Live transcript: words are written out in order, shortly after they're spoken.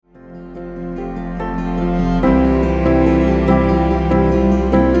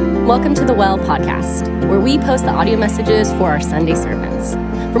Welcome to the Well podcast, where we post the audio messages for our Sunday sermons.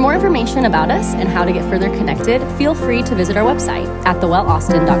 For more information about us and how to get further connected, feel free to visit our website at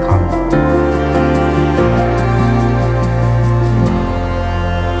thewellaustin.com.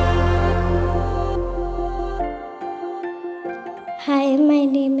 Hi, my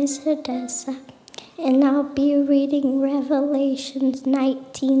name is Odessa, and I'll be reading Revelations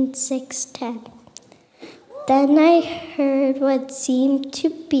 19:6-10. Then I heard what seemed to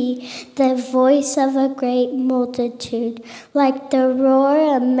be the voice of a great multitude, like the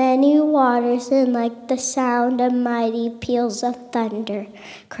roar of many waters and like the sound of mighty peals of thunder,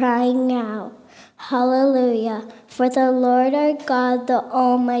 crying out, Hallelujah! For the Lord our God, the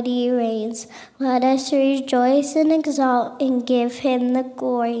Almighty reigns. Let us rejoice and exalt and give him the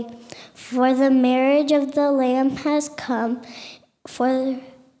glory. For the marriage of the Lamb has come,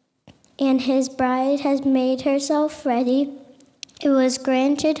 and his bride has made herself ready. It was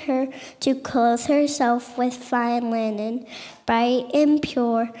granted her to clothe herself with fine linen, bright and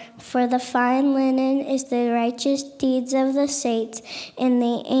pure, for the fine linen is the righteous deeds of the saints. And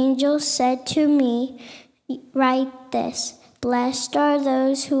the angel said to me, Write this, Blessed are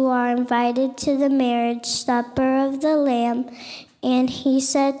those who are invited to the marriage supper of the Lamb. And he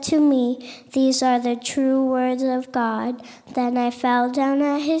said to me, These are the true words of God. Then I fell down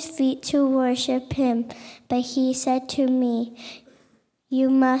at his feet to worship him. But he said to me,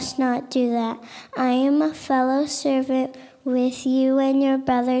 You must not do that. I am a fellow servant with you and your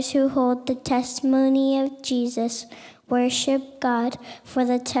brothers who hold the testimony of Jesus. Worship God, for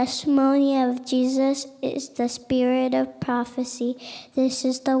the testimony of Jesus is the spirit of prophecy. This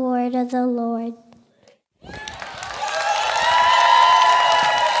is the word of the Lord.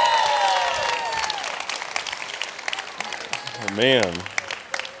 Man,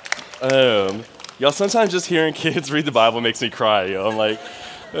 y'all, sometimes just hearing kids read the Bible makes me cry, yo. I'm like,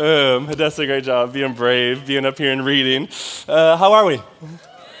 that's a great job, being brave, being up here and reading. How are we?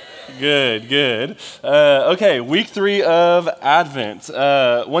 Good. Okay, week 3 of Advent.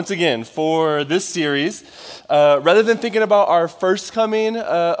 Once again, for this series, rather than thinking about our first coming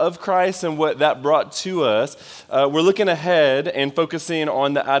of Christ and what that brought to us, we're looking ahead and focusing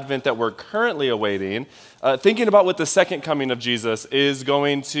on the Advent that we're currently awaiting, thinking about what the second coming of Jesus is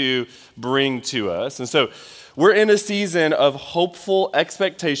going to bring to us. And so we're in a season of hopeful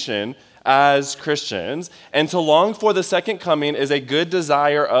expectation as Christians, and to long for the second coming is a good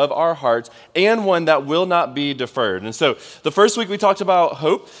desire of our hearts and one that will not be deferred. And so the first week we talked about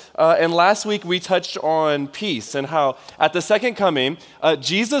hope, and last week we touched on peace and how at the second coming,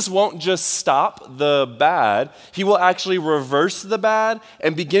 Jesus won't just stop the bad, he will actually reverse the bad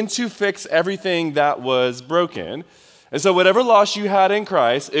and begin to fix everything that was broken. And so whatever loss you had in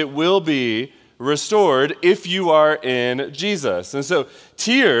Christ, it will be restored if you are in Jesus. And so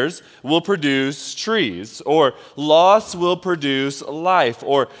tears will produce trees, or loss will produce life,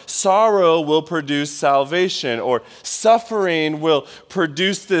 or sorrow will produce salvation, or suffering will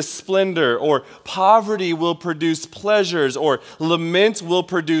produce this splendor, or poverty will produce pleasures, or lament will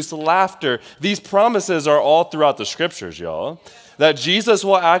produce laughter. These promises are all throughout the scriptures, y'all. That Jesus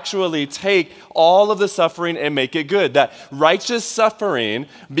will actually take all of the suffering and make it good. That righteous suffering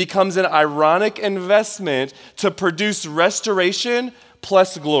becomes an ironic investment to produce restoration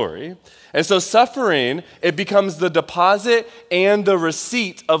plus glory. And so suffering, it becomes the deposit and the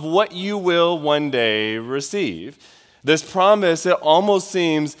receipt of what you will one day receive. This promise, it almost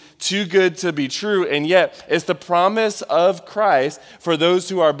seems too good to be true, and yet it's the promise of Christ for those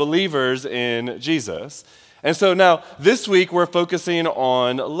who are believers in Jesus. And so now, this week, we're focusing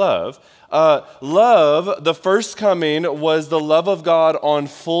on love. Love, the first coming, was the love of God on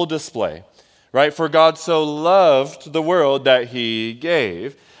full display, right? For God so loved the world that he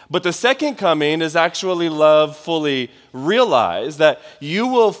gave. But the second coming is actually love fully realized, that you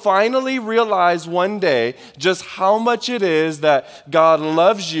will finally realize one day just how much it is that God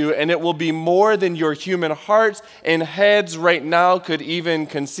loves you, and it will be more than your human hearts and heads right now could even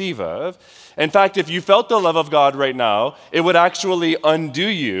conceive of. In fact, if you felt the love of God right now, it would actually undo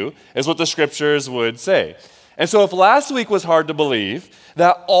you, is what the scriptures would say. And so if last week was hard to believe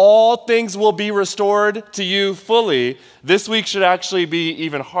that all things will be restored to you fully, this week should actually be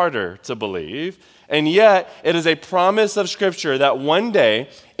even harder to believe. And yet, it is a promise of Scripture that one day,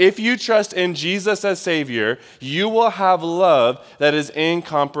 if you trust in Jesus as Savior, you will have love that is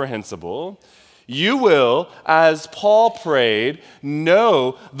incomprehensible. You will, as Paul prayed,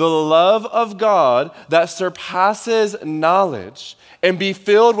 know the love of God that surpasses knowledge and be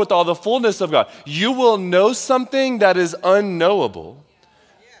filled with all the fullness of God. You will know something that is unknowable.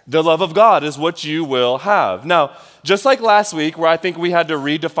 The love of God is what you will have. Now, just like last week, where I think we had to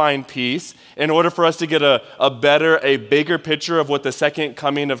redefine peace in order for us to get a bigger picture of what the second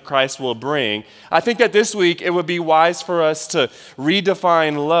coming of Christ will bring, I think that this week it would be wise for us to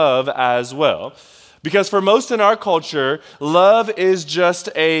redefine love as well. Because for most in our culture, love is just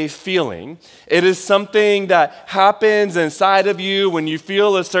a feeling. It is something that happens inside of you when you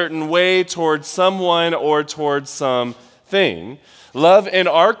feel a certain way towards someone or towards something. Love in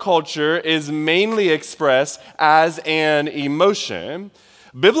our culture is mainly expressed as an emotion.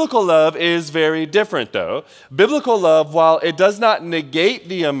 Biblical love is very different, though. Biblical love, while it does not negate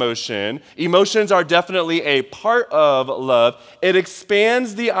the emotion, emotions are definitely a part of love. It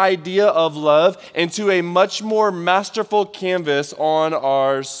expands the idea of love into a much more masterful canvas on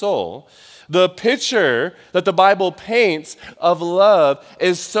our soul. The picture that the Bible paints of love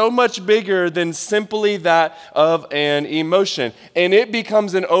is so much bigger than simply that of an emotion. And it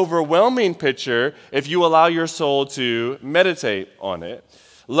becomes an overwhelming picture if you allow your soul to meditate on it.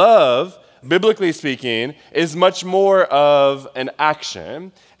 Love, biblically speaking, is much more of an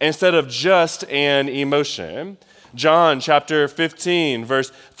action instead of just an emotion. John chapter 15,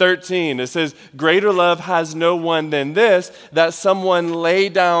 verse 13, it says, "Greater love has no one than this, that someone lay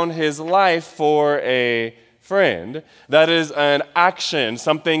down his life for a friend." That is an action,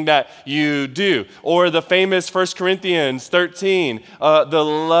 something that you do. Or the famous 1 Corinthians 13, the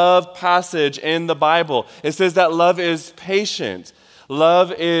love passage in the Bible. It says that love is patient.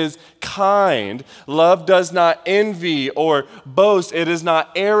 Love is kind. Love does not envy or boast. It is not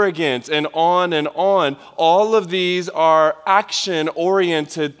arrogant, and on and on. All of these are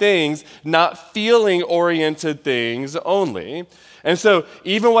action-oriented things, not feeling-oriented things only. And so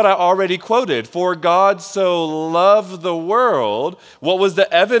even what I already quoted, for God so loved the world, what was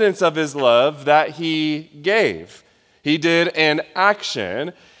the evidence of his love? That he gave. He did an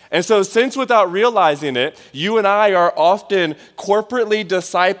action. And so since without realizing it, you and I are often corporately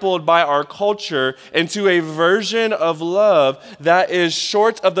discipled by our culture into a version of love that is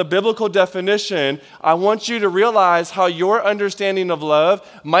short of the biblical definition, I want you to realize how your understanding of love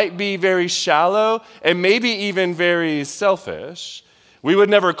might be very shallow and maybe even very selfish. We would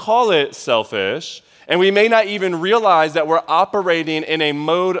never call it selfish. And we may not even realize that we're operating in a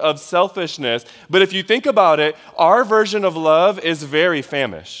mode of selfishness. But if you think about it, our version of love is very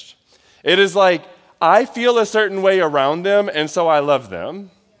famished. It is like, I feel a certain way around them, and so I love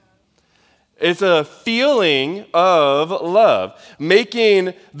them. It's a feeling of love,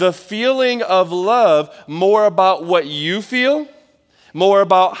 making the feeling of love more about what you feel, more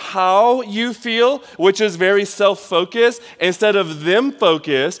about how you feel, which is very self-focused, instead of them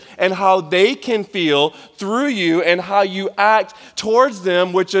focused and how they can feel through you and how you act towards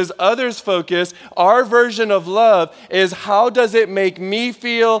them, which is others focused. Our version of love is, how does it make me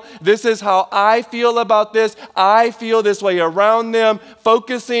feel? This is how I feel about this. I feel this way around them.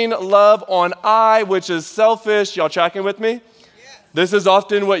 Focusing love on I, which is selfish. Y'all tracking with me? This is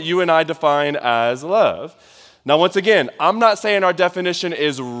often what you and I define as love. Now, once again, I'm not saying our definition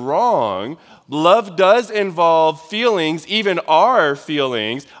is wrong. Love does involve feelings, even our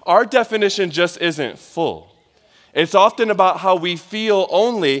feelings. Our definition just isn't full. It's often about how we feel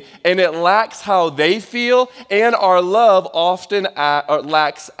only, and it lacks how they feel, and our love often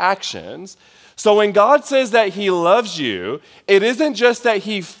lacks actions. So when God says that he loves you, it isn't just that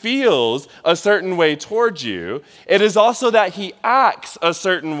he feels a certain way towards you. It is also that he acts a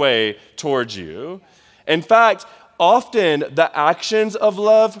certain way towards you. In fact, often the actions of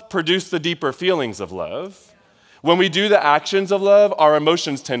love produce the deeper feelings of love. When we do the actions of love, our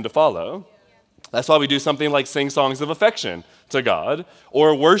emotions tend to follow. That's why we do something like sing songs of affection to God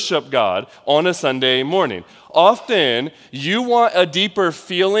or worship God on a Sunday morning. Often, you want a deeper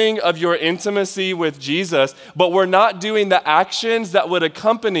feeling of your intimacy with Jesus, but we're not doing the actions that would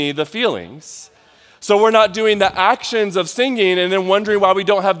accompany the feelings. So we're not doing the actions of singing and then wondering why we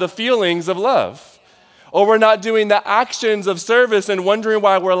don't have the feelings of love. Or we're not doing the actions of service and wondering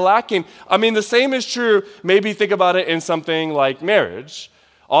why we're lacking. I mean, the same is true, maybe think about it in something like marriage.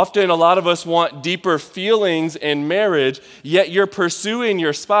 Often a lot of us want deeper feelings in marriage, yet you're pursuing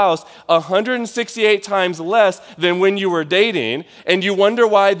your spouse 168 times less than when you were dating, and you wonder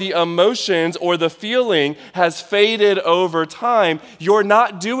why the emotions or the feeling has faded over time. You're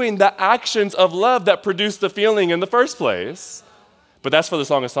not doing the actions of love that produce the feeling in the first place. But that's for the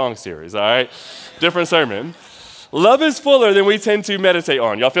Song of Songs series, all right? Different sermon. Love is fuller than we tend to meditate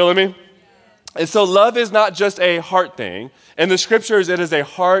on. Y'all feeling me? And so love is not just a heart thing. In the scriptures, it is a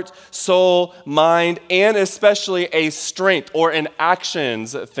heart, soul, mind, and especially a strength or an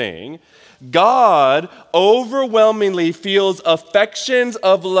actions thing. God overwhelmingly feels affections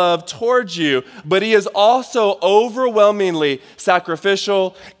of love towards you, but he is also overwhelmingly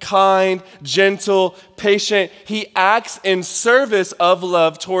sacrificial, kind, gentle, patient. He acts in service of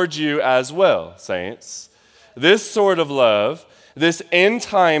love towards you as well, saints. This sort of love, this end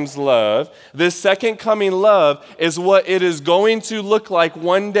times love, this second coming love is what it is going to look like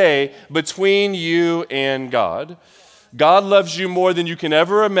one day between you and God. God loves you more than you can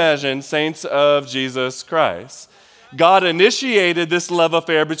ever imagine, saints of Jesus Christ. God initiated this love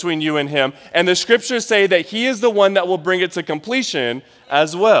affair between you and him, and the scriptures say that he is the one that will bring it to completion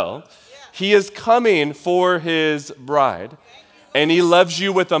as well. He is coming for his bride, and he loves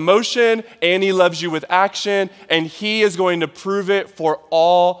you with emotion, and he loves you with action, and he is going to prove it for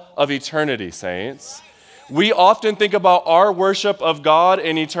all of eternity, saints. We often think about our worship of God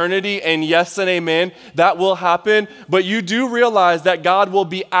in eternity, and yes and amen, that will happen. But you do realize that God will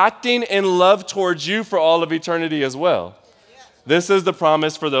be acting in love towards you for all of eternity as well. This is the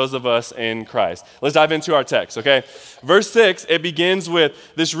promise for those of us in Christ. Let's dive into our text, okay? Verse 6, it begins with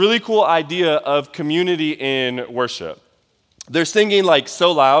this really cool idea of community in worship. They're singing like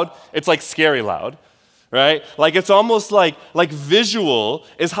so loud, it's like scary loud. Right? Like it's almost like visual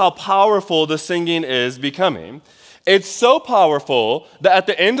is how powerful the singing is becoming. It's so powerful that at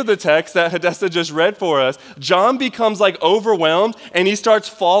the end of the text that Hadessa just read for us, John becomes like overwhelmed and he starts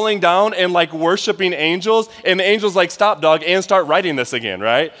falling down and like worshiping angels, and the angels like, stop dog, and start writing this again,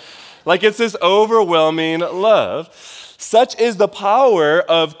 right? Like it's this overwhelming love. Such is the power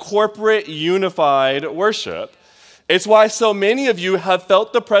of corporate unified worship. It's why so many of you have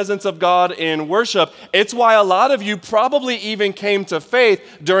felt the presence of God in worship. It's why a lot of you probably even came to faith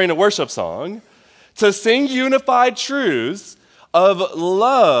during a worship song. To sing unified truths of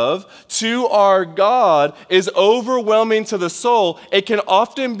love to our God is overwhelming to the soul. It can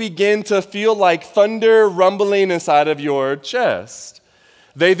often begin to feel like thunder rumbling inside of your chest.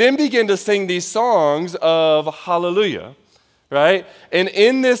 They then begin to sing these songs of hallelujah. Right? And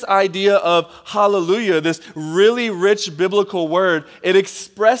in this idea of hallelujah, this really rich biblical word, it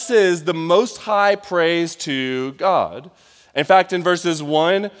expresses the most high praise to God. In fact, in verses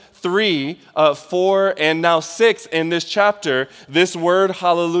 1, 3, 4, and now 6 in this chapter, this word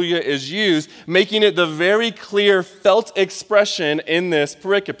hallelujah is used, making it the very clear felt expression in this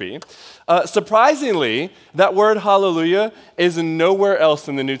pericope. Surprisingly, that word hallelujah is nowhere else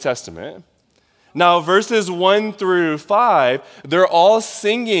in the New Testament. Now, verses 1 through 5, they're all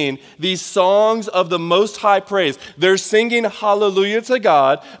singing these songs of the most high praise. They're singing hallelujah to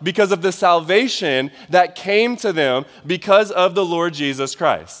God because of the salvation that came to them because of the Lord Jesus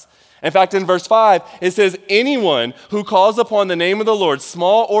Christ. In fact, in verse 5, it says, anyone who calls upon the name of the Lord,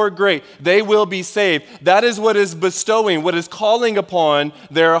 small or great, they will be saved. That is what is bestowing, what is calling upon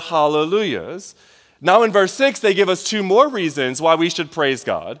their hallelujahs. Now in verse 6, they give us two more reasons why we should praise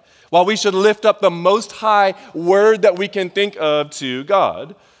God, why we should lift up the most high word that we can think of to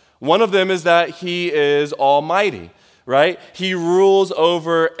God. One of them is that he is almighty, right? He rules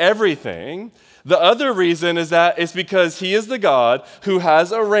over everything. The other reason is that it's because he is the God who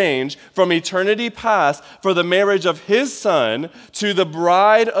has arranged from eternity past for the marriage of his son to the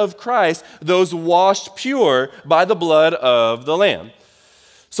bride of Christ, those washed pure by the blood of the Lamb.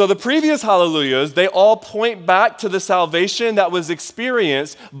 So the previous hallelujahs, they all point back to the salvation that was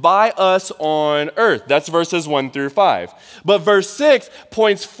experienced by us on earth. That's verses 1 through 5. But verse 6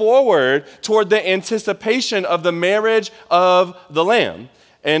 points forward toward the anticipation of the marriage of the Lamb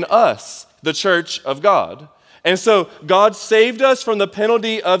and us, the church of God. And so God saved us from the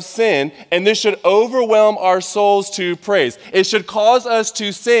penalty of sin, and this should overwhelm our souls to praise. It should cause us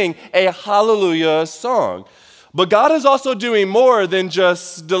to sing a hallelujah song. But God is also doing more than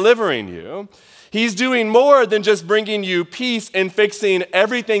just delivering you. He's doing more than just bringing you peace and fixing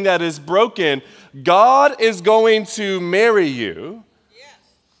everything that is broken. God is going to marry you. Yes.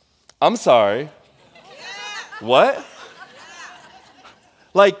 I'm sorry. Yeah. What?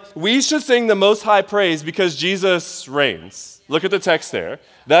 Like, we should sing the most high praise because Jesus reigns. Look at the text there.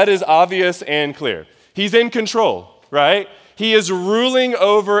 That is obvious and clear. He's in control, right? He is ruling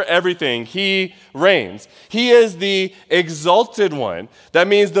over everything. He reigns. He is the exalted one. That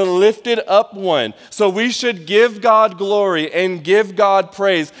means the lifted up one. So we should give God glory and give God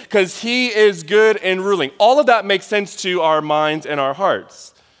praise because he is good and ruling. All of that makes sense to our minds and our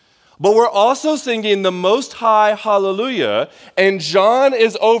hearts. But we're also singing the most high hallelujah, and John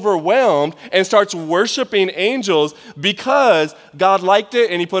is overwhelmed and starts worshiping angels because God liked it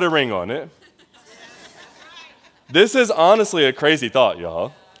and he put a ring on it. This is honestly a crazy thought,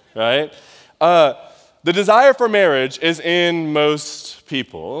 y'all, right? The desire for marriage is in most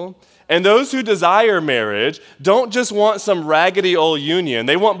people, And those who desire marriage don't just want some raggedy old union,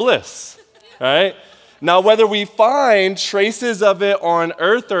 they want bliss, right? Now, whether we find traces of it on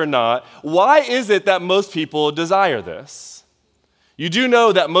earth or not, why is it that most people desire this? You do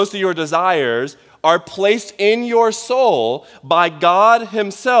know that most of your desires are placed in your soul by God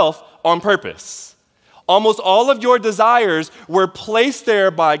himself on purpose. Almost all of your desires were placed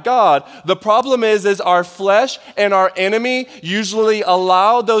there by God. The problem is our flesh and our enemy usually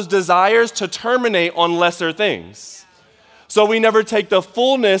allow those desires to terminate on lesser things. So we never take the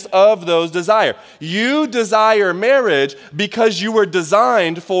fullness of those desires. You desire marriage because you were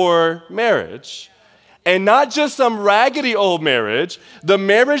designed for marriage. And not just some raggedy old marriage, the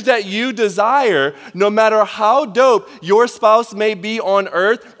marriage that you desire, no matter how dope your spouse may be on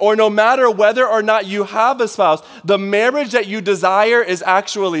earth, or no matter whether or not you have a spouse, the marriage that you desire is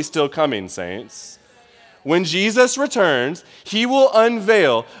actually still coming, saints. When Jesus returns, he will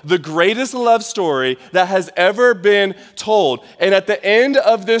unveil the greatest love story that has ever been told. And at the end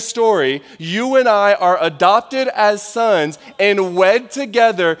of this story, you and I are adopted as sons and wed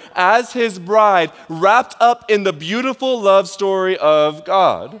together as his bride, wrapped up in the beautiful love story of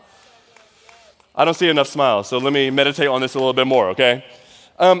God. I don't see enough smiles, so let me meditate on this a little bit more, okay?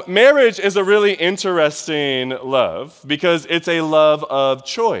 Marriage is a really interesting love because it's a love of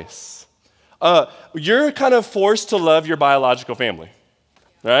choice. You're kind of forced to love your biological family,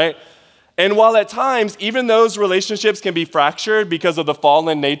 right? And while at times, even those relationships can be fractured because of the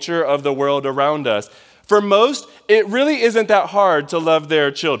fallen nature of the world around us, for most, it really isn't that hard to love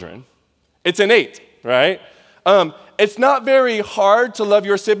their children. It's innate, right? It's not very hard to love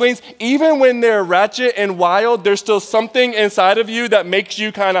your siblings. Even when they're ratchet and wild, there's still something inside of you that makes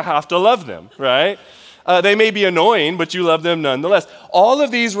you kind of have to love them, right? They may be annoying, but you love them nonetheless. All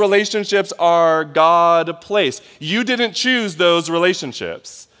of these relationships are God-placed. You didn't choose those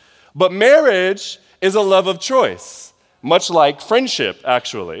relationships. But marriage is a love of choice, much like friendship,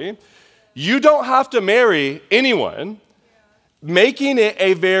 actually. You don't have to marry anyone, making it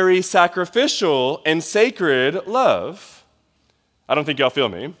a very sacrificial and sacred love. I don't think y'all feel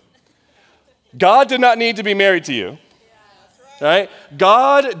me. God did not need to be married to you. Right?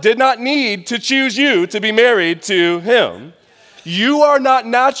 God did not need to choose you to be married to him. You are not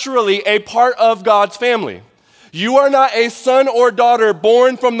naturally a part of God's family. You are not a son or daughter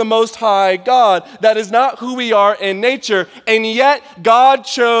born from the Most High God. That is not who we are in nature. And yet, God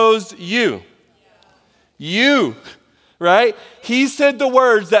chose you. You, right? He said the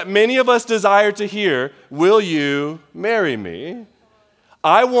words that many of us desire to hear, "Will you marry me?"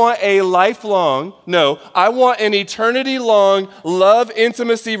 I want I want an eternity-long love,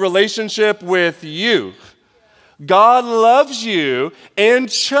 intimacy relationship with you. God loves you and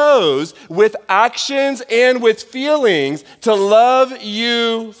chose with actions and with feelings to love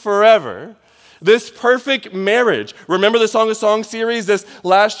you forever. This perfect marriage. Remember the Song of Songs series this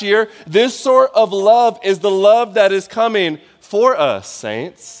last year? This sort of love is the love that is coming for us,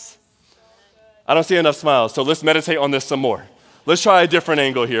 saints. I don't see enough smiles, so let's meditate on this some more. Let's try a different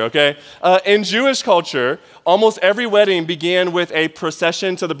angle here, okay? In Jewish culture, almost every wedding began with a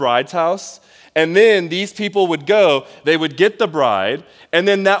procession to the bride's house, and then these people would go, they would get the bride, and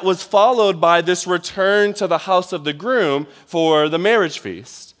then that was followed by this return to the house of the groom for the marriage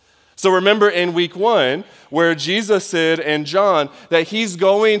feast. So remember in week 1, where Jesus said in John that he's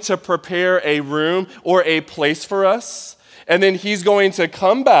going to prepare a room or a place for us, and then he's going to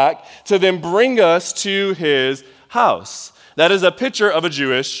come back to then bring us to his house. That is a picture of a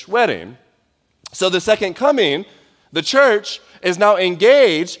Jewish wedding. So the second coming, the church is now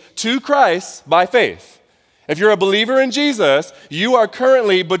engaged to Christ by faith. If you're a believer in Jesus, you are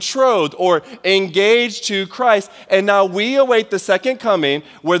currently betrothed or engaged to Christ. And now we await the second coming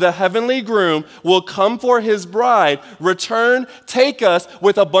where the heavenly groom will come for his bride, return, take us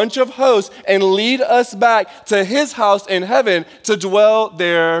with a bunch of hosts, and lead us back to his house in heaven to dwell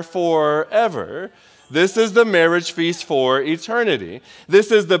there forever. This is the marriage feast for eternity.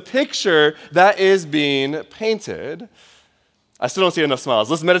 This is the picture that is being painted. I still don't see enough smiles.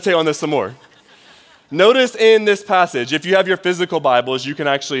 Let's meditate on this some more. Notice in this passage, if you have your physical Bibles, you can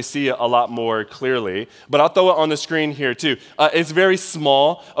actually see it a lot more clearly, but I'll throw it on the screen here too. It's very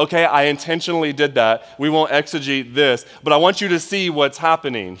small, okay? I intentionally did that. We won't exegete this, but I want you to see what's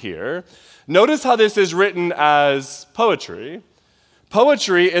happening here. Notice how this is written as poetry.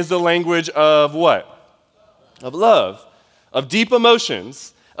 Poetry is the language of what? Of love, of deep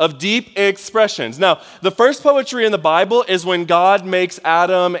emotions, of deep expressions. Now, the first poetry in the Bible is when God makes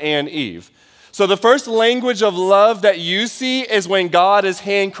Adam and Eve. So the first language of love that you see is when God is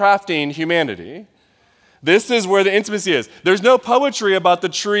handcrafting humanity. This is where the intimacy is. There's no poetry about the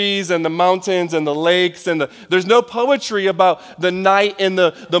trees and the mountains and the lakes there's no poetry about the night and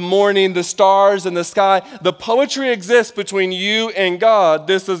the morning, the stars and the sky. The poetry exists between you and God.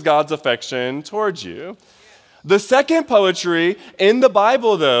 This is God's affection towards you. The second poetry in the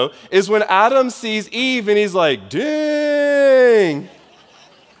Bible, though, is when Adam sees Eve and he's like, dang.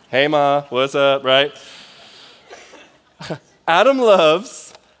 Hey, Ma, what's up, right? Adam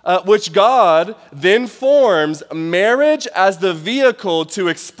loves, which God then forms marriage as the vehicle to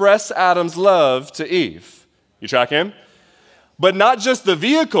express Adam's love to Eve. You track him? But not just the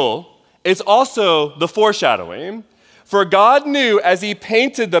vehicle, it's also the foreshadowing. For God knew as he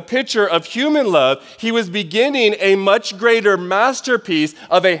painted the picture of human love, he was beginning a much greater masterpiece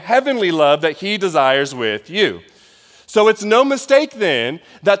of a heavenly love that he desires with you. So it's no mistake then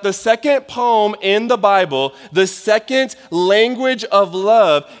that the second poem in the Bible, the second language of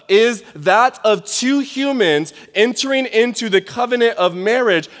love, is that of two humans entering into the covenant of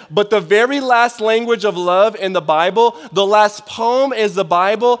marriage. But the very last language of love in the Bible, the last poem is the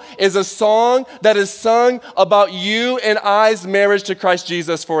Bible, is a song that is sung about you and I's marriage to Christ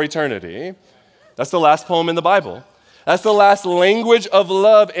Jesus for eternity. That's the last poem in the Bible. That's the last language of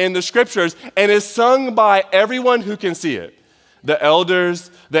love in the scriptures and is sung by everyone who can see it. The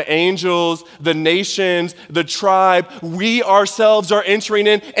elders, the angels, the nations, the tribe, we ourselves are entering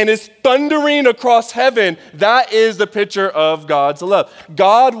in and it's thundering across heaven. That is the picture of God's love.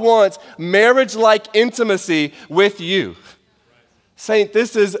 God wants marriage-like intimacy with you. Saint,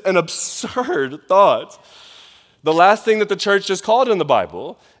 this is an absurd thought. The last thing that the church is called in the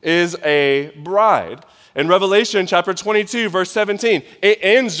Bible is a bride. In Revelation chapter 22, verse 17, it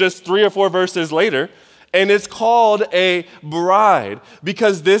ends just 3 or 4 verses later, and it's called a bride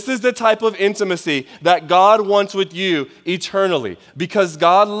because this is the type of intimacy that God wants with you eternally because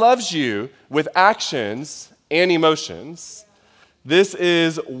God loves you with actions and emotions. This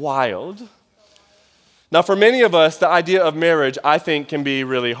is wild. Now, for many of us, the idea of marriage, I think, can be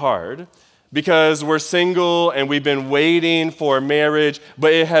really hard. Because we're single and we've been waiting for marriage,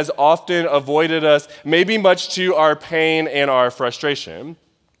 but it has often avoided us, maybe much to our pain and our frustration.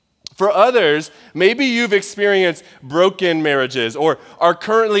 For others, maybe you've experienced broken marriages or are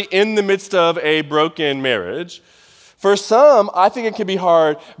currently in the midst of a broken marriage. For some, I think it can be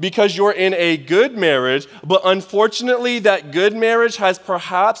hard because you're in a good marriage, but unfortunately that good marriage has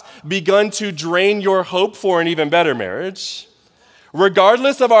perhaps begun to drain your hope for an even better marriage.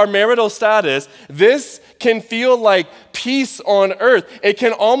 Regardless of our marital status, this can feel like peace on earth. It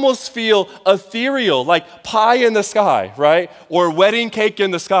can almost feel ethereal, like pie in the sky, right? Or wedding cake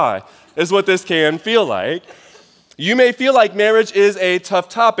in the sky is what this can feel like. You may feel like marriage is a tough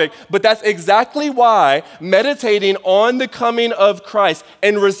topic, but that's exactly why meditating on the coming of Christ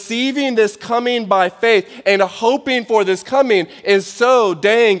and receiving this coming by faith and hoping for this coming is so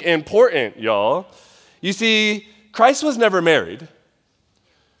dang important, y'all. You see, Christ was never married.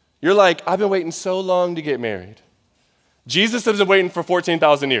 You're like, I've been waiting so long to get married. Jesus has been waiting for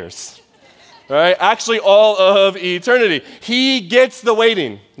 14,000 years, right? Actually, all of eternity. He gets the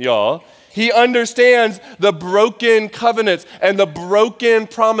waiting, y'all. He understands the broken covenants and the broken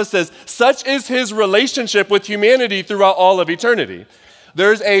promises. Such is his relationship with humanity throughout all of eternity.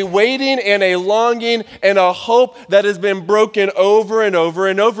 There's a waiting and a longing and a hope that has been broken over and over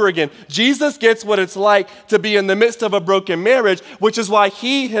and over again. Jesus gets what it's like to be in the midst of a broken marriage, which is why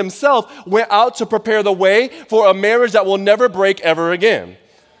he himself went out to prepare the way for a marriage that will never break ever again.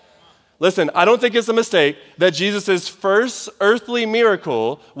 Listen, I don't think it's a mistake that Jesus' first earthly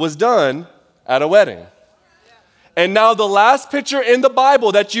miracle was done at a wedding. And now the last picture in the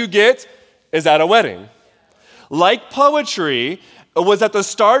Bible that you get is at a wedding. Like poetry was at the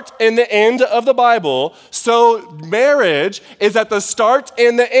start and the end of the Bible, so marriage is at the start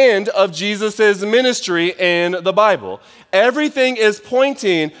and the end of Jesus' ministry in the Bible. Everything is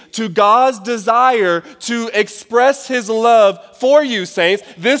pointing to God's desire to express his love for you, saints.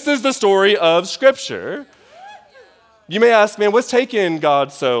 This is the story of Scripture. You may ask, man, what's taking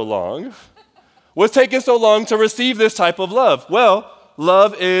God so long? What's taking so long to receive this type of love? Well,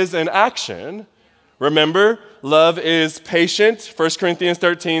 love is an action. Remember, love is patient, 1 Corinthians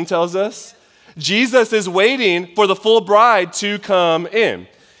 13 tells us. Jesus is waiting for the full bride to come in.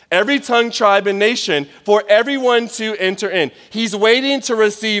 Every tongue, tribe, and nation, for everyone to enter in. He's waiting to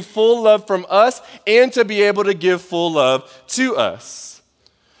receive full love from us and to be able to give full love to us.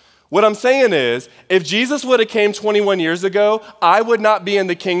 What I'm saying is, if Jesus would have came 21 years ago, I would not be in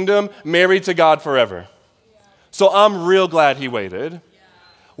the kingdom married to God forever. So I'm real glad he waited.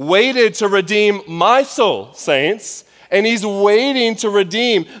 Waited to redeem my soul, saints, and he's waiting to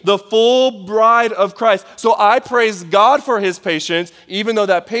redeem the full bride of Christ. So I praise God for his patience, even though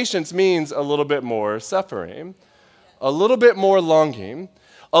that patience means a little bit more suffering, a little bit more longing,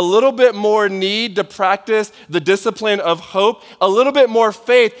 a little bit more need to practice the discipline of hope, a little bit more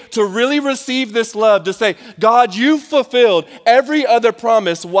faith to really receive this love, to say, God, you fulfilled every other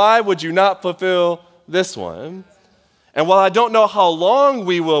promise. Why would you not fulfill this one? And while I don't know how long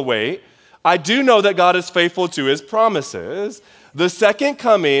we will wait, I do know that God is faithful to his promises. The second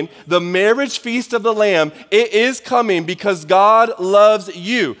coming, the marriage feast of the Lamb, it is coming because God loves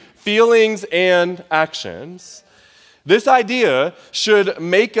you, feelings and actions. This idea should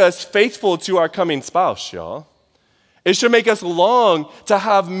make us faithful to our coming spouse, y'all. It should make us long to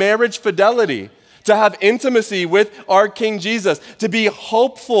have marriage fidelity, to have intimacy with our King Jesus, to be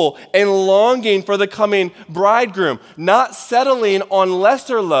hopeful and longing for the coming bridegroom, not settling on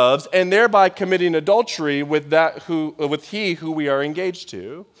lesser loves and thereby committing adultery with he who we are engaged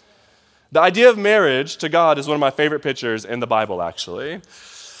to. The idea of marriage to God is one of my favorite pictures in the Bible, actually.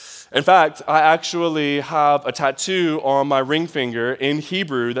 In fact, I actually have a tattoo on my ring finger in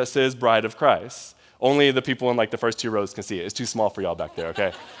Hebrew that says Bride of Christ. Only the people in the first 2 rows can see it. It's too small for y'all back there,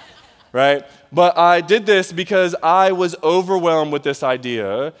 okay? Right? But I did this because I was overwhelmed with this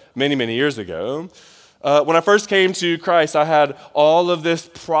idea many, many years ago. When I first came to Christ, I had all of this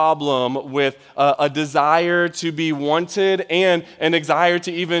problem with a desire to be wanted and an desire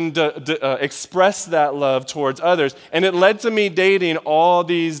to even express that love towards others. And it led to me dating all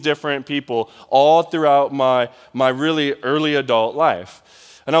these different people all throughout my really early adult life.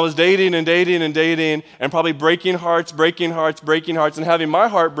 And I was dating and probably breaking hearts, and having my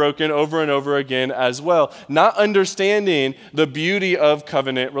heart broken over and over again as well, not understanding the beauty of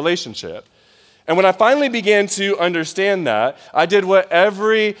covenant relationship. And when I finally began to understand that, I did what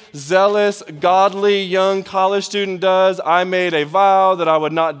every zealous, godly, young college student does. I made a vow that I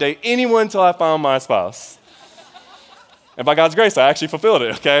would not date anyone until I found my spouse. And by God's grace, I actually fulfilled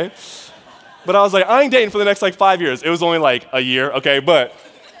it, okay? But I was like, I ain't dating for the next 5 years. It was only a year, okay? But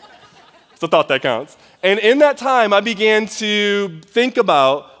it's a thought that counts. And in that time, I began to think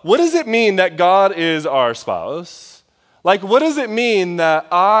about, what does it mean that God is our spouse? What does it mean that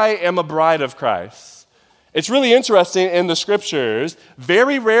I am a bride of Christ? It's really interesting in the scriptures.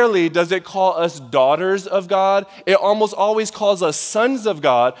 Very rarely does it call us daughters of God. It almost always calls us sons of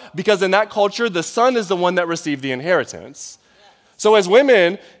God, because in that culture, the son is the one that received the inheritance. So as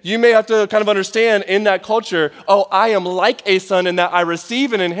women, you may have to kind of understand in that culture, oh, I am like a son in that I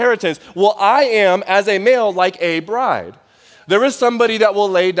receive an inheritance. Well, I am, as a male, like a bride. There is somebody that will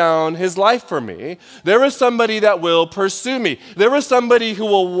lay down his life for me. There is somebody that will pursue me. There is somebody who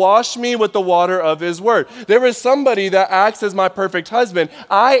will wash me with the water of his word. There is somebody that acts as my perfect husband.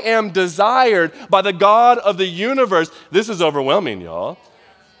 I am desired by the God of the universe. This is overwhelming, y'all.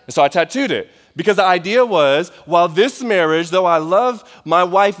 And so I tattooed it, because the idea was, while this marriage, though I love my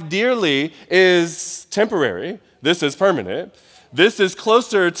wife dearly, is temporary, this is permanent. This is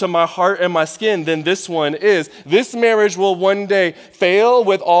closer to my heart and my skin than this one is. This marriage will one day fail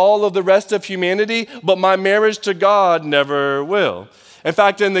with all of the rest of humanity, but my marriage to God never will. In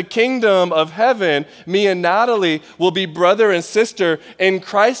fact, in the kingdom of heaven, me and Natalie will be brother and sister in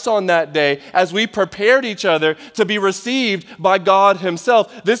Christ on that day as we prepared each other to be received by God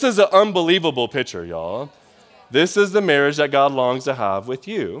himself. This is an unbelievable picture, y'all. This is the marriage that God longs to have with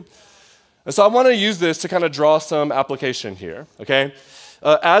you. And so I want to use this to kind of draw some application here, okay?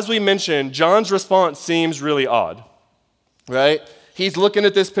 As we mentioned, John's response seems really odd, right? He's looking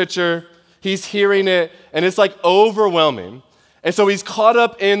at this picture, he's hearing it, and it's overwhelming. And so he's caught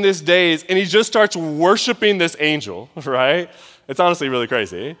up in this daze, and he just starts worshiping this angel, right? It's honestly really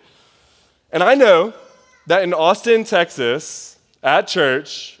crazy. And I know that in Austin, Texas, at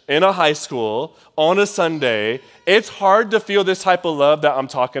church, in a high school, on a Sunday, it's hard to feel this type of love that I'm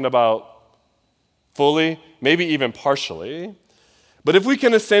talking about fully, maybe even partially. But if we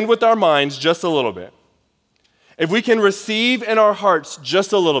can ascend with our minds just a little bit, if we can receive in our hearts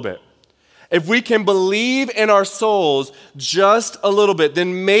just a little bit, if we can believe in our souls just a little bit,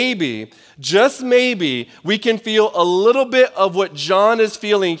 then maybe, just maybe, we can feel a little bit of what John is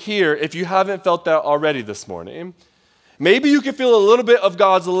feeling here, if you haven't felt that already this morning. Maybe you can feel a little bit of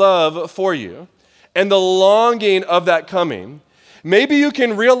God's love for you and the longing of that coming. Maybe you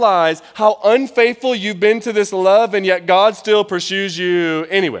can realize how unfaithful you've been to this love, and yet God still pursues you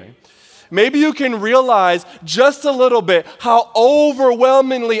anyway. Maybe you can realize just a little bit how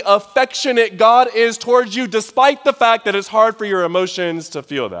overwhelmingly affectionate God is towards you, despite the fact that it's hard for your emotions to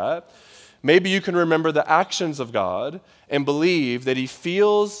feel that. Maybe you can remember the actions of God and believe that he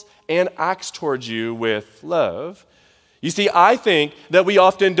feels and acts towards you with love. You see, I think that we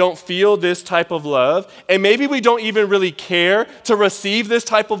often don't feel this type of love, and maybe we don't even really care to receive this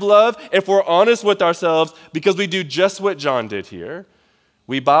type of love if we're honest with ourselves, because we do just what John did here.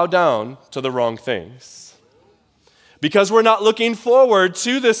 We bow down to the wrong things. Because we're not looking forward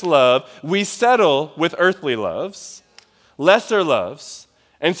to this love, we settle with earthly loves, lesser loves.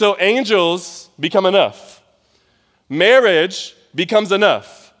 And so angels become enough. Marriage becomes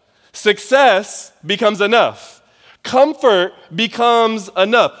enough. Success becomes enough. Comfort becomes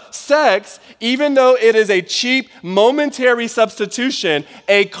enough. Sex, even though it is a cheap, momentary substitution,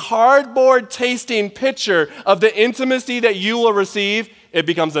 a cardboard tasting picture of the intimacy that you will receive, it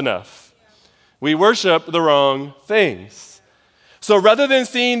becomes enough. We worship the wrong things. So rather than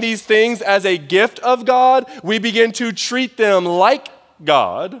seeing these things as a gift of God, we begin to treat them like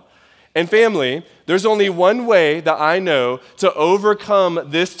God. And family, there's only one way that I know to overcome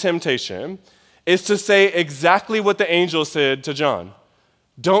this temptation, is to say exactly what the angel said to John.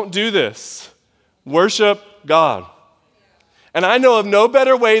 Don't do this. Worship God. And I know of no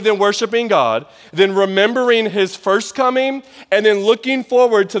better way than worshiping God than remembering his first coming and then looking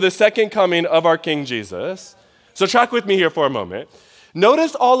forward to the second coming of our King Jesus. So track with me here for a moment.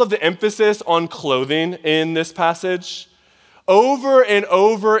 Notice all of the emphasis on clothing in this passage. Over and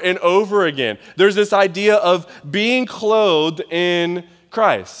over and over again, there's this idea of being clothed in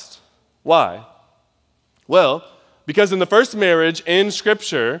Christ. Why? Well, because in the first marriage in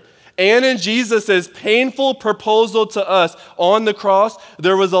Scripture and in Jesus' painful proposal to us on the cross,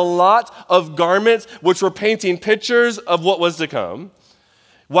 there was a lot of garments which were painting pictures of what was to come.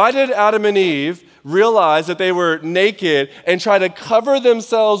 Why did Adam and Eve realize that they were naked and try to cover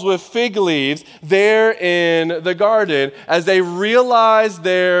themselves with fig leaves there in the garden as they realized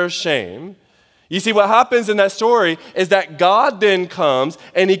their shame? You see, what happens in that story is that God then comes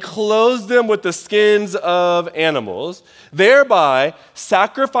and he clothes them with the skins of animals, thereby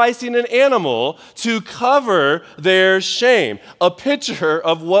sacrificing an animal to cover their shame, a picture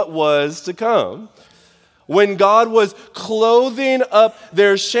of what was to come. When God was clothing up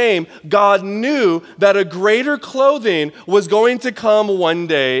their shame, God knew that a greater clothing was going to come one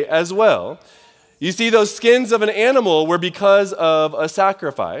day as well. You see, those skins of an animal were because of a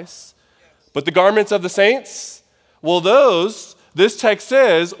sacrifice. But the garments of the saints, well, those, this text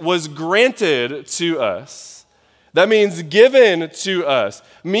says, was granted to us. That means given to us,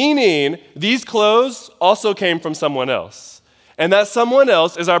 meaning these clothes also came from someone else. And that someone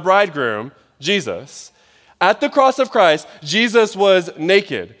else is our bridegroom, Jesus. At the cross of Christ, Jesus was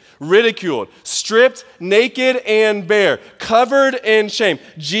naked, ridiculed, stripped, naked, and bare, covered in shame.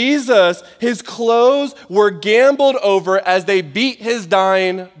 Jesus, his clothes were gambled over as they beat his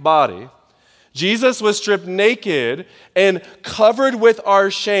dying body. Jesus was stripped naked and covered with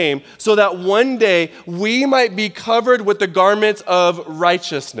our shame so that one day we might be covered with the garments of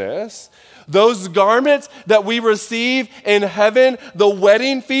righteousness. Those garments that we receive in heaven, the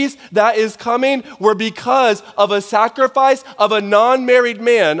wedding feast that is coming, were because of a sacrifice of a non-married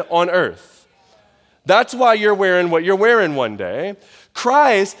man on earth. That's why you're wearing what you're wearing one day.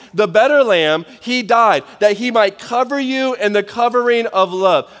 Christ, the better lamb, he died that he might cover you in the covering of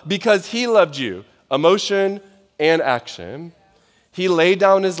love because he loved you, emotion and action. He laid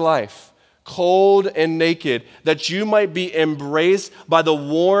down his life, cold and naked, that you might be embraced by the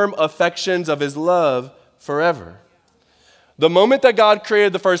warm affections of his love forever. The moment that God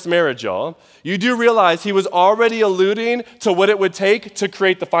created the first marriage, y'all, you do realize he was already alluding to what it would take to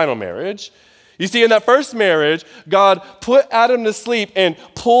create the final marriage. You see, in that first marriage, God put Adam to sleep and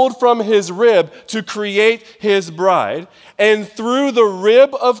pulled from his rib to create his bride. And through the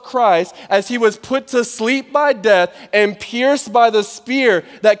rib of Christ, as he was put to sleep by death and pierced by the spear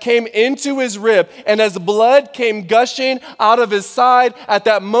that came into his rib, and as blood came gushing out of his side, at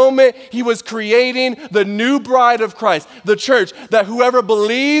that moment, he was creating the new bride of Christ, the church, that whoever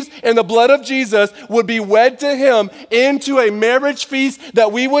believes in the blood of Jesus would be wed to him into a marriage feast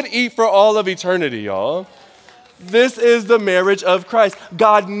that we would eat for all of eternity, y'all. This is the marriage of Christ.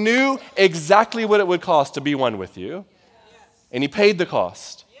 God knew exactly what it would cost to be one with you. And he paid the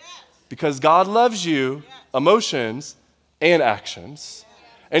cost because God loves you, emotions and actions.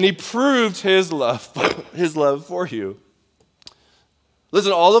 And he proved his love for you.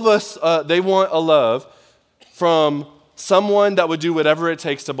 Listen, all of us, they want a love from someone that would do whatever it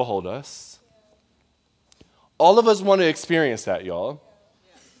takes to behold us. All of us want to experience that, y'all.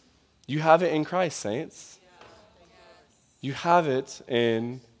 You have it in Christ, saints. You have it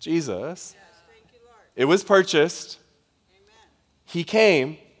in Jesus. It was purchased. He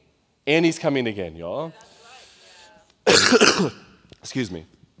came, and he's coming again, y'all. Excuse me.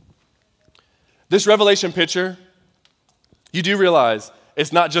 This Revelation picture You do realize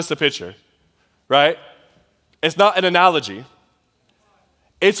it's not just a picture, right? It's not an analogy.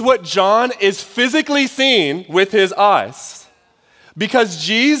 It's what John is physically seeing with his eyes. Because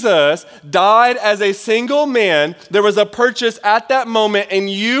Jesus died as a single man, there was a purchase at that moment, and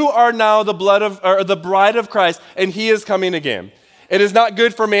you are now the bride of Christ, and he is coming again. It is not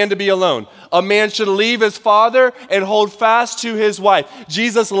good for man to be alone. A man should leave his father and hold fast to his wife.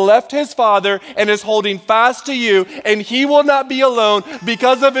 Jesus left his father and is holding fast to you, and he will not be alone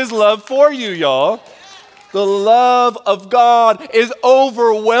because of his love for you, y'all. The love of God is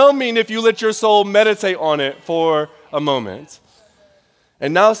overwhelming if you let your soul meditate on it for a moment.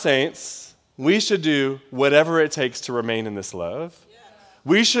 And now, saints, we should do whatever it takes to remain in this love.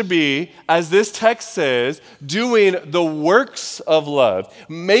 We should be, as this text says, doing the works of love,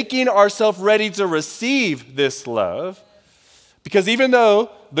 making ourselves ready to receive this love. Because even though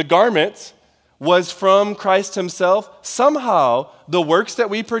the garment was from Christ himself, somehow the works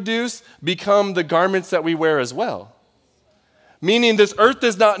that we produce become the garments that we wear as well. Meaning this earth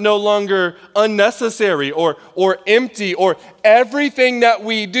is not no longer unnecessary or empty, or everything that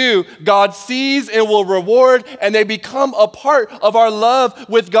we do, God sees and will reward, and they become a part of our love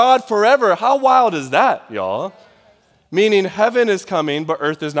with God forever. How wild is that, y'all? Meaning heaven is coming, but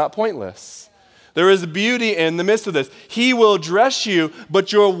earth is not pointless. There is beauty in the midst of this. He will dress you,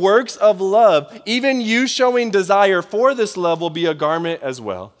 but your works of love, even you showing desire for this love, will be a garment as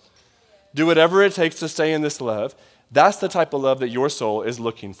well. Do whatever it takes to stay in this love. That's the type of love that your soul is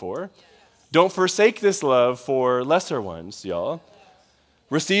looking for. Don't forsake this love for lesser ones, y'all.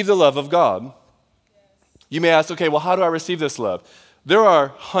 Receive the love of God. You may ask, okay, well, how do I receive this love? There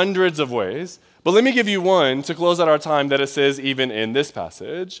are hundreds of ways, but let me give you one to close out our time that it says even in this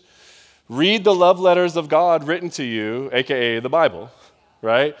passage. Read the love letters of God written to you, aka the Bible,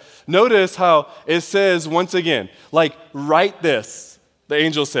 right? Notice how it says once again, like, write this. The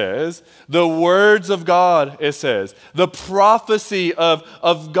angel says, the words of God, it says, the prophecy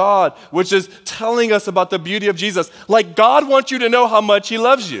of God, which is telling us about the beauty of Jesus. Like, God wants you to know how much he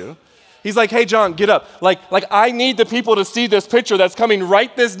loves you. He's like, hey, John, get up. Like I need the people to see this picture that's coming.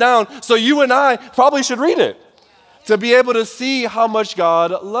 Write this down. So you and I probably should read it to be able to see how much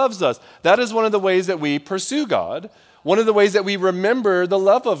God loves us. That is one of the ways that we pursue God. One of the ways that we remember the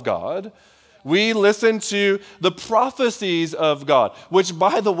love of God. We listen to the prophecies of God, which,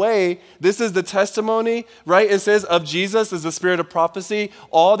 by the way, this is the testimony, right? It says of Jesus is the spirit of prophecy.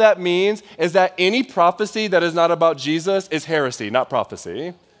 All that means is that any prophecy that is not about Jesus is heresy, not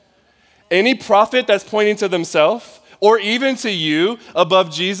prophecy. Any prophet that's pointing to themselves or even to you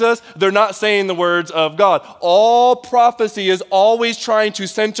above Jesus, they're not saying the words of God. All prophecy is always trying to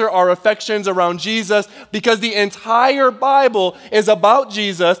center our affections around Jesus, because the entire Bible is about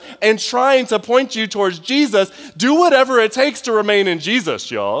Jesus and trying to point you towards Jesus. Do whatever it takes to remain in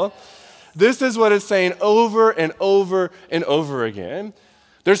Jesus, y'all. This is what it's saying over and over and over again.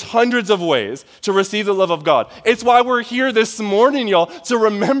 There's hundreds of ways to receive the love of God. It's why we're here this morning, y'all, to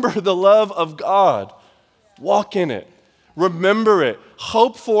remember the love of God. Walk in it. Remember it.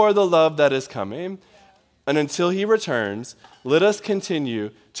 Hope for the love that is coming. And until he returns, let us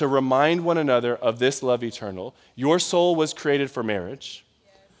continue to remind one another of this love eternal. Your soul was created for marriage.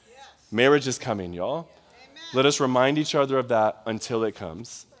 Marriage is coming, y'all. Let us remind each other of that until it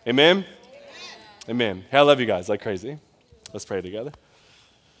comes. Amen? Amen. Hey, I love you guys like crazy. Let's pray together.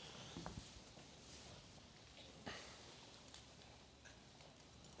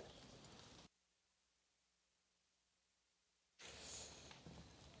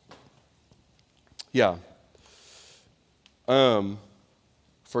 Yeah.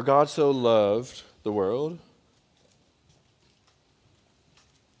 For God so loved the world.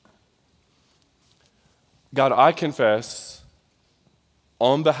 God, I confess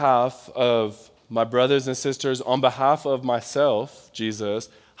on behalf of my brothers and sisters, on behalf of myself, Jesus,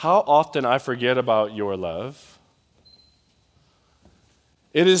 how often I forget about your love.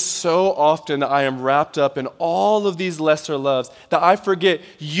 It is so often that I am wrapped up in all of these lesser loves that I forget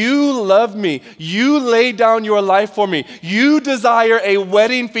you love me. You laid down your life for me. You desire a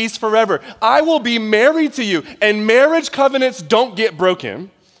wedding feast forever. I will be married to you, and marriage covenants don't get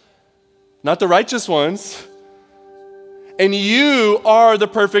broken. Not the righteous ones. And you are the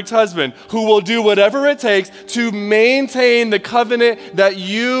perfect husband who will do whatever it takes to maintain the covenant that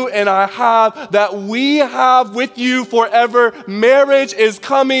you and I have, that we have with you forever. Marriage is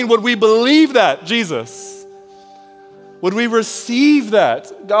coming. Would we believe that, Jesus? Would we receive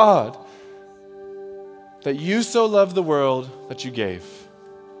that, God? That you so loved the world that you gave,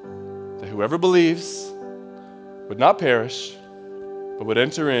 that whoever believes would not perish, but would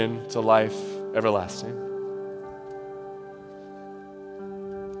enter into life everlasting.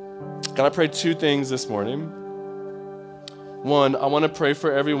 God, I pray two things this morning. One, I want to pray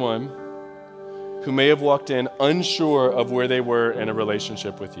for everyone who may have walked in unsure of where they were in a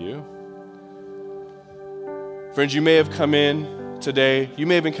relationship with you. Friends, you may have come in today, you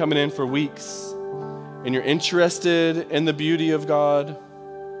may have been coming in for weeks, and you're interested in the beauty of God.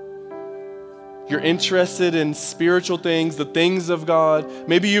 You're interested in spiritual things, the things of God.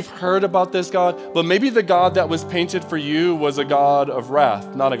 Maybe you've heard about this God, but maybe the God that was painted for you was a God of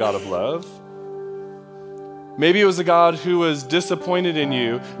wrath, not a God of love. Maybe it was a God who was disappointed in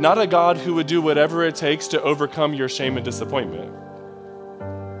you, not a God who would do whatever it takes to overcome your shame and disappointment.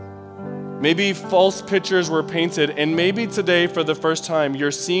 Maybe false pictures were painted, and maybe today, for the first time,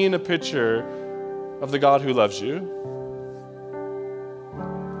 you're seeing a picture of the God who loves you.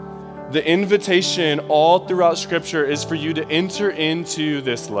 The invitation all throughout Scripture is for you to enter into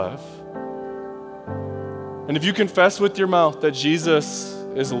this love. And if you confess with your mouth that Jesus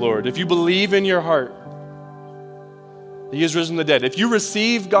is Lord, if you believe in your heart that He has risen from the dead, if you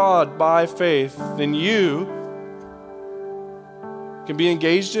receive God by faith, then you can be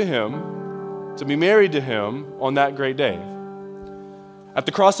engaged to Him, to be married to Him on that great day. At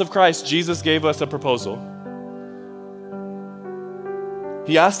the cross of Christ, Jesus gave us a proposal.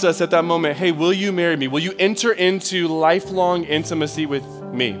 He asked us at that moment, hey, will you marry me? Will you enter into lifelong intimacy with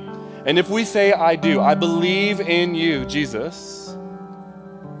me? And if we say, I do, I believe in you, Jesus,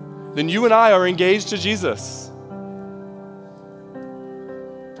 then you and I are engaged to Jesus.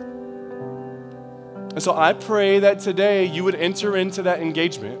 And so I pray that today you would enter into that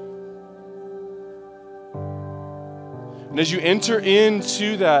engagement. And as you enter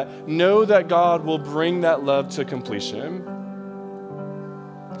into that, know that God will bring that love to completion.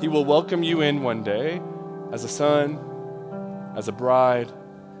 He will welcome you in one day as a son, as a bride,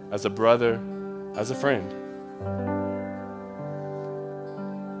 as a brother, as a friend.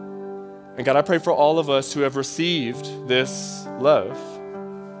 And God, I pray for all of us who have received this love.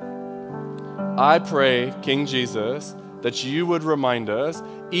 I pray, King Jesus, that you would remind us,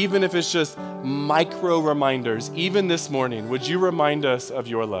 even if it's just micro reminders, even this morning, would you remind us of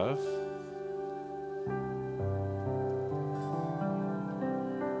your love?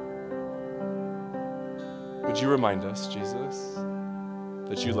 Would you remind us, Jesus,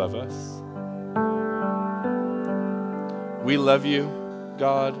 that you love us? We love you,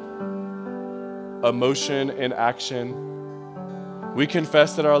 God, emotion and action. We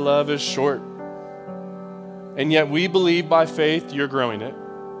confess that our love is short, and yet we believe by faith you're growing it,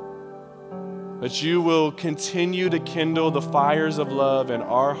 that you will continue to kindle the fires of love in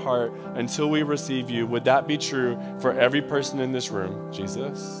our heart until we receive you. Would that be true for every person in this room,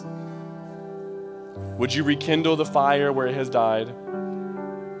 Jesus? Would you rekindle the fire where it has died?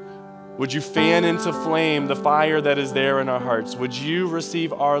 Would you fan into flame the fire that is there in our hearts? Would you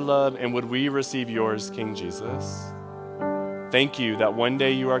receive our love, and would we receive yours, King Jesus? Thank you that one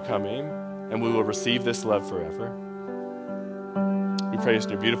day you are coming and we will receive this love forever. We pray this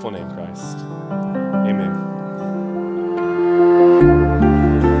in your beautiful name, Christ. Amen.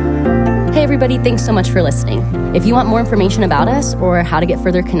 Hey everybody, thanks so much for listening. If you want more information about us or how to get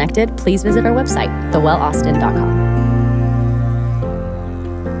further connected, please visit our website, thewellaustin.com.